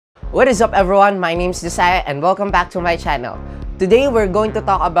What is up everyone? My name is Josiah and welcome back to my channel. Today, we're going to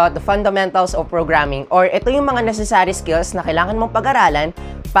talk about the fundamentals of programming or ito yung mga necessary skills na kailangan mong pag-aralan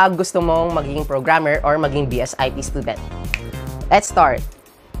pag gusto mong maging programmer or maging BSIT student. Let's start!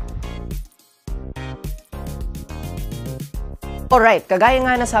 Alright, kagaya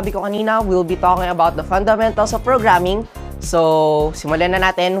nga na sabi ko kanina, we'll be talking about the fundamentals of programming. So, simulan na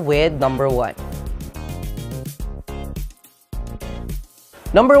natin with number 1.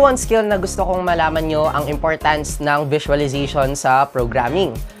 Number 1 skill na gusto kong malaman nyo ang importance ng visualization sa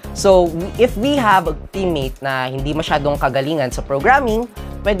programming. So, if we have a teammate na hindi masyadong kagalingan sa programming,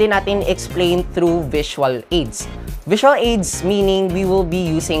 pwede natin explain through visual aids. Visual aids meaning we will be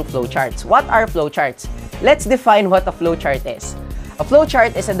using flowcharts. What are flowcharts? Let's define what a flowchart is. A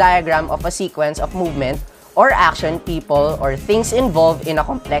flowchart is a diagram of a sequence of movement or action, people, or things involved in a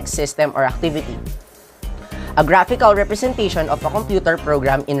complex system or activity. A graphical representation of a computer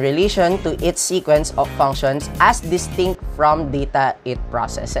program in relation to its sequence of functions as distinct from data it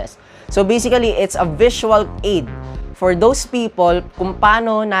processes. So basically, it's a visual aid for those people kung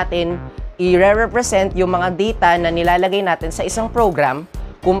paano natin i-represent yung mga data na nilalagay natin sa isang program,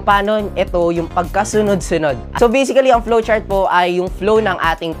 kung paano ito yung pagkasunod-sunod. So basically, ang flowchart po ay yung flow ng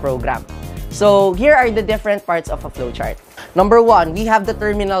ating program. So here are the different parts of a flowchart. Number 1, we have the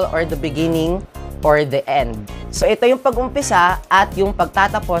terminal or the beginning or the end. So ito yung pag-umpisa at yung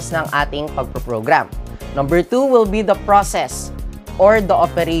pagtatapos ng ating pagproprogram. Number 2 will be the process or the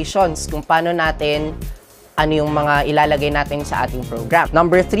operations, kung paano natin, ano yung mga ilalagay natin sa ating program.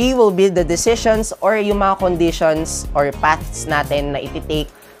 Number 3 will be the decisions or yung mga conditions or paths natin na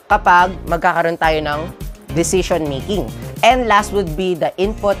iti-take kapag magkakaroon tayo ng decision making. And last would be the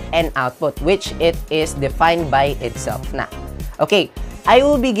input and output, which it is defined by itself na. Okay, I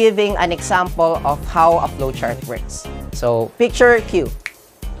will be giving an example of how a flowchart works. So, picture Q.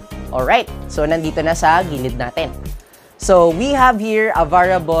 Alright, so nandito na sa gilid natin. So, we have here a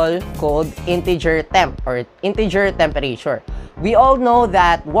variable called integer temp or integer temperature. We all know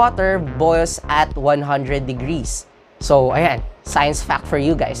that water boils at 100 degrees. So, ayan, science fact for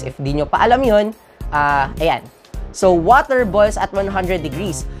you guys. If di nyo pa alam yun, ayan. So, water boils at 100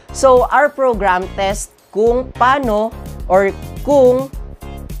 degrees. So, our program tests kung paano or kung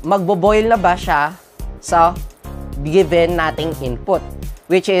magbo-boil na ba siya sa given nating input.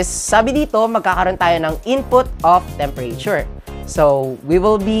 Which is, sabi dito, magkakaroon tayo ng input of temperature. So, we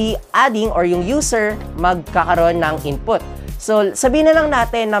will be adding or yung user magkakaroon ng input. So, sabihin na lang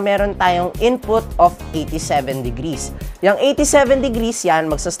natin na meron tayong input of 87 degrees. Yung 87 degrees yan,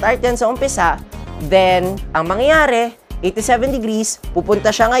 magsa-start yan sa umpisa. Then, ang mangyayari, 87 degrees,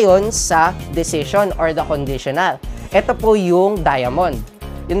 pupunta siya ngayon sa decision or the conditional. Ito po yung diamond.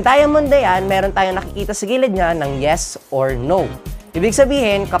 Yung diamond na yan, meron tayong nakikita sa gilid niya ng yes or no. Ibig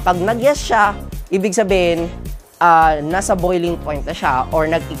sabihin, kapag nag-yes siya, ibig sabihin, nasa boiling point na siya or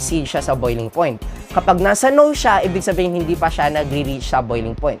nag-exceed siya sa boiling point. Kapag nasa no siya, ibig sabihin, hindi pa siya nag-reach sa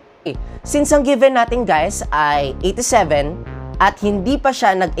boiling point. Okay. Since ang given natin, guys, ay 87, at hindi pa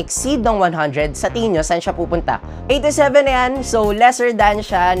siya nag-exceed ng 100, sa tingin nyo, saan siya pupunta? 87 na yan, so lesser than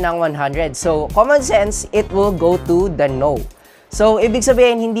siya ng 100. So, common sense, it will go to the no. So, ibig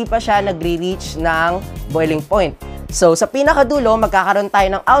sabihin, hindi pa siya nagre-reach ng boiling point. So, sa pinakadulo, magkakaroon tayo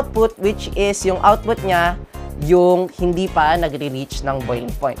ng output, which is yung output niya, yung hindi pa nagre-reach ng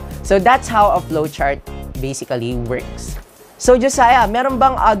boiling point. So, that's how a flowchart basically works. So, Josiah, meron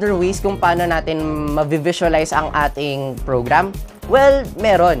bang other ways kung paano natin ma-visualize ang ating program? Well,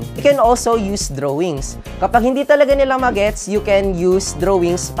 meron. You can also use drawings. Kapag hindi talaga nila magets, you can use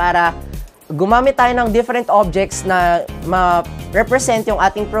drawings para gumamit tayo ng different objects na ma-represent yung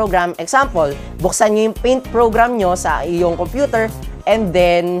ating program. Example, buksan nyo yung paint program nyo sa iyong computer and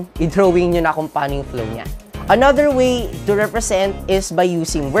then i-drawing nyo na kung paano yung flow niya. Another way to represent is by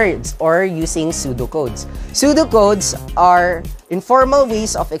using words or using pseudocodes. Pseudocodes are informal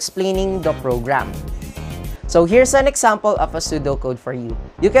ways of explaining the program. So here's an example of a pseudocode for you.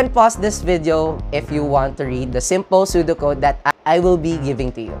 You can pause this video if you want to read the simple pseudocode that I will be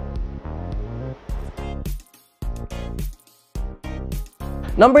giving to you.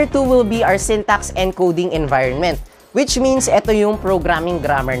 Number 2 will be our syntax and coding environment, which means ito yung programming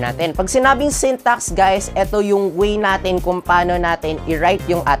grammar natin. Pag sinabing syntax, guys, ito yung way natin kung paano natin i-write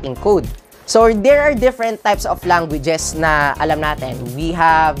yung ating code. So, there are different types of languages na alam natin. We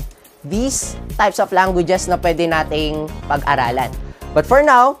have these types of languages na pwede nating pag-aralan. But for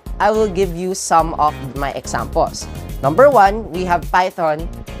now, I will give you some of my examples. Number 1, we have Python,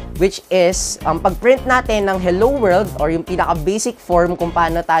 which is ang pag-print natin ng hello world or yung pinaka-basic form kung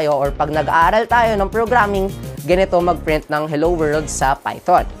paano tayo or pag nag-aaral tayo ng programming, ganito mag-print ng hello world sa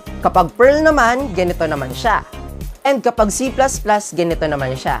Python. Kapag Perl naman, ganito naman siya. And kapag C++, ganito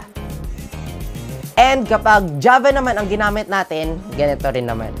naman siya. And kapag Java naman ang ginamit natin, ganito rin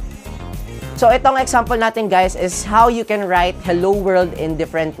naman. So itong example natin guys is how you can write hello world in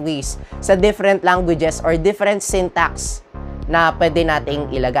different ways sa different languages or different syntax na pwede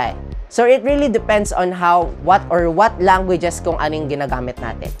nating ilagay. So it really depends on what languages kung anong ginagamit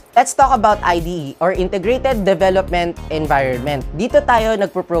natin. Let's talk about IDE or Integrated Development Environment. Dito tayo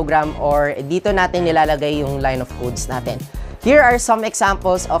nagpo-program or dito natin nilalagay yung line of codes natin. Here are some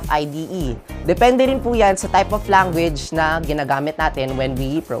examples of IDE. Depende rin po yan sa type of language na ginagamit natin when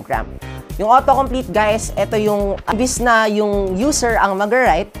we program. Yung autocomplete guys, ito yung imbis na yung user ang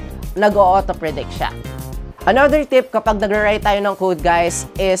mag-write, nag-auto-predict siya. Another tip kapag nag-write tayo ng code guys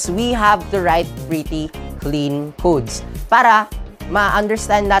is we have to write pretty clean codes para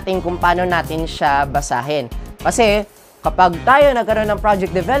ma-understand natin kung paano natin siya basahin. Kasi kapag tayo nagkaroon ng project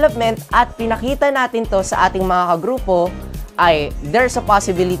development at pinakita natin to sa ating mga kagrupo, ay there's a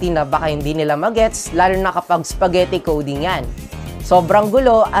possibility na baka hindi nila magets, lalo na kapag spaghetti coding yan. Sobrang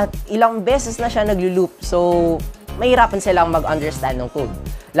gulo at ilang beses na siya naglo-loop, so mahirapan silang mag-understand ng code.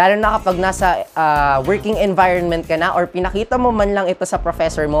 Lalo na kapag nasa working environment ka na or pinakita mo man lang ito sa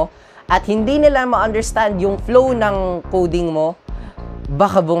professor mo at hindi nila ma-understand yung flow ng coding mo,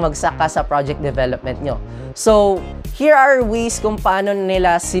 baka bumagsak ka sa project development nyo. So, here are ways kung paano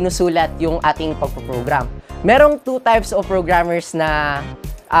nila sinusulat yung ating pagpo-program. Merong two types of programmers na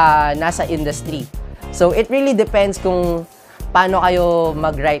nasa industry. So, it really depends kung paano kayo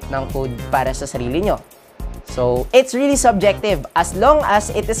mag-write ng code para sa sarili nyo. So, it's really subjective. As long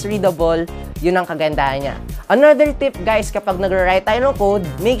as it is readable, yun ang kagandahan niya. Another tip guys, kapag nag-write tayo ng code,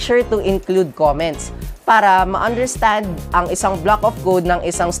 make sure to include comments para ma-understand ang isang block of code ng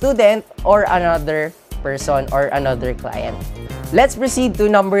isang student or another person or another client. Let's proceed to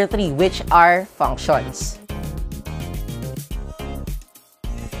number 3, which are functions.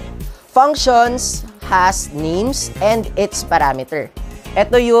 Functions has names and its parameter.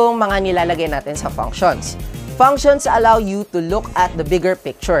 Ito yung mga nilalagay natin sa functions. Functions allow you to look at the bigger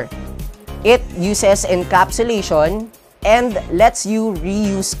picture. It uses encapsulation and lets you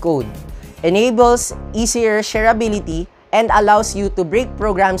reuse code, enables easier shareability, and allows you to break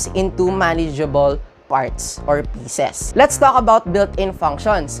programs into manageable parts or pieces. Let's talk about built-in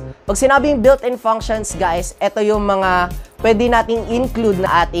functions. Pag sinabing built-in functions, guys, ito yung mga pwede nating include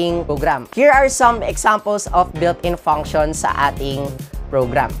na ating program. Here are some examples of built-in functions sa ating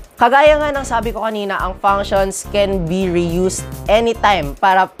program. Kagaya nga ng sabi ko kanina, ang functions can be reused anytime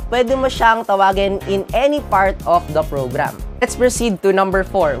para pwede mo siyang tawagin in any part of the program. Let's proceed to number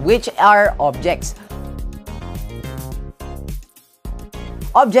 4, which are objects.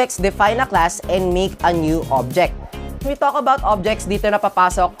 Objects define a class and make a new object. When we talk about objects, dito na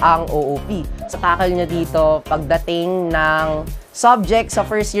papasok ang OOP. Sa tackle nyo dito, pagdating ng subject sa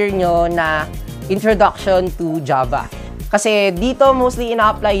first year nyo na Introduction to Java. Kasi dito mostly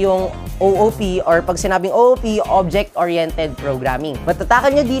ina-apply yung OOP or pag sinabing OOP, Object-Oriented Programming.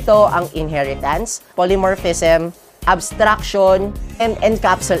 Matatakal nyo dito ang inheritance, polymorphism, abstraction, and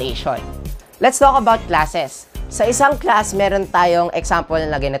encapsulation. Let's talk about classes. Sa isang class, meron tayong example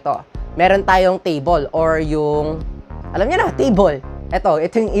na ganito. Meron tayong table or yung, alam niyo na, table. Ito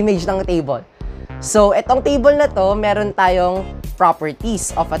yung image ng table. So, itong table na to, meron tayong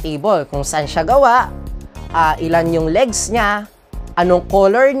properties of a table. Kung saan siya gawa, ilan yung legs niya, anong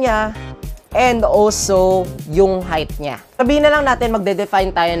color niya, and also yung height niya. Sabihin na lang natin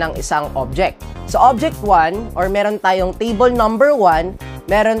magde-define tayo ng isang object. So, object 1, or meron tayong table number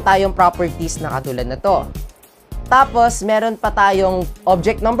 1, meron tayong properties na katulad na to. Tapos, meron pa tayong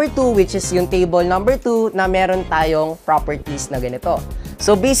object number 2, which is yung table number 2, na meron tayong properties na ganito.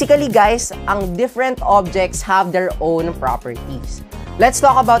 So, basically, guys, ang different objects have their own properties. Let's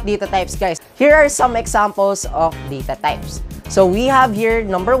talk about data types, guys. Here are some examples of data types. So, we have here,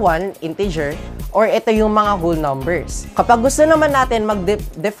 number 1, integer, or ito yung mga whole numbers. Kapag gusto naman natin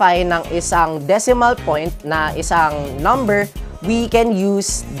mag-define ng isang decimal point na isang number, we can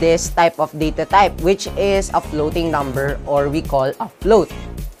use this type of data type, which is a floating number or we call a float.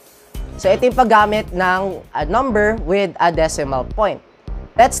 So, ito yung paggamit ng a number with a decimal point.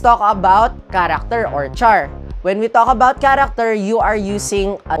 Let's talk about character or char. When we talk about character, you are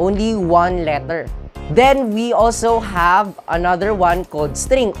using only one letter. Then, we also have another one called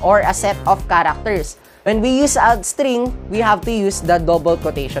string or a set of characters. When we use a string, we have to use the double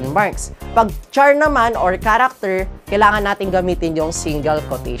quotation marks. Pag char naman or character, kailangan natin gamitin yung single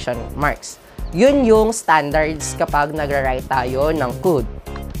quotation marks. Yun yung standards kapag nagra-write tayo ng code.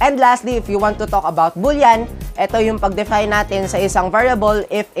 And lastly, if you want to talk about Boolean, ito yung pag-define natin sa isang variable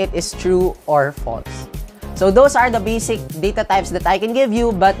if it is true or false. So those are the basic data types that I can give you,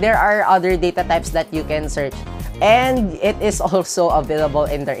 but there are other data types that you can search. And it is also available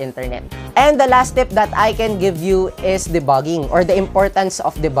in the internet. And the last tip that I can give you is debugging, or the importance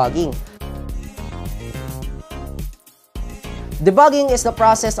of debugging. Debugging is the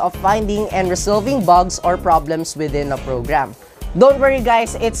process of finding and resolving bugs or problems within a program. Don't worry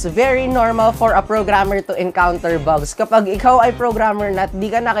guys, it's very normal for a programmer to encounter bugs. Kapag ikaw ay programmer na di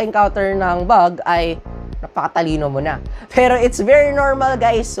ka naka-encounter ng bug, ay napakatalino mo na. Pero it's very normal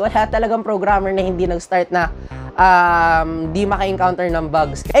guys, wala talagang programmer na hindi nag-start na di maka-encounter ng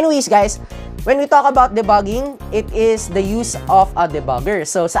bugs. Anyways guys, when we talk about debugging, it is the use of a debugger.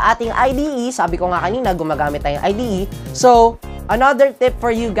 So sa ating IDE, sabi ko nga kanina, gumagamit tayong IDE. So another tip for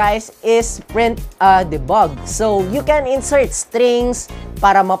you guys is print a debug. So you can insert strings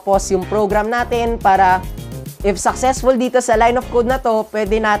para ma-pause yung program natin, para if successful dito sa line of code na to,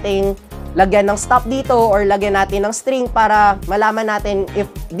 pwede nating lagyan ng stop dito or lagyan natin ng string para malaman natin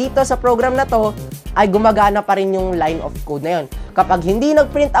if dito sa program na to ay gumagana pa rin yung line of code na yun. Kapag hindi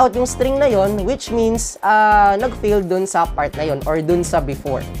nag-print out yung string na yun, which means nag-fail dun sa part na yun or dun sa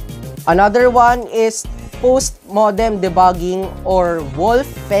before. Another one is post-modem debugging or wall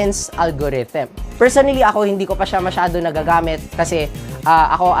fence algorithm. Personally, ako hindi ko pa siya masyado nagagamit kasi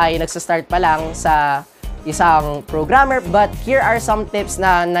ako ay nagsa-start pa lang sa isang programmer, but here are some tips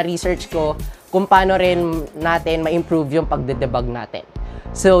na na-research ko kung paano rin natin ma-improve yung pagde-debug natin.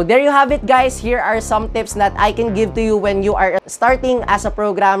 So there you have it guys, here are some tips that I can give to you when you are starting as a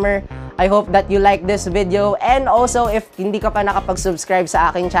programmer. I hope that you like this video, and also if hindi ka pa nakapag-subscribe sa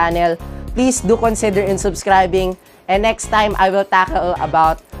aking channel, please do consider in subscribing, and next time I will tackle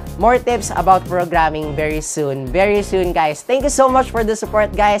about more tips about programming very soon guys. Thank you so much for the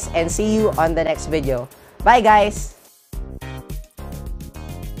support guys, and see you on the next video. Bye guys!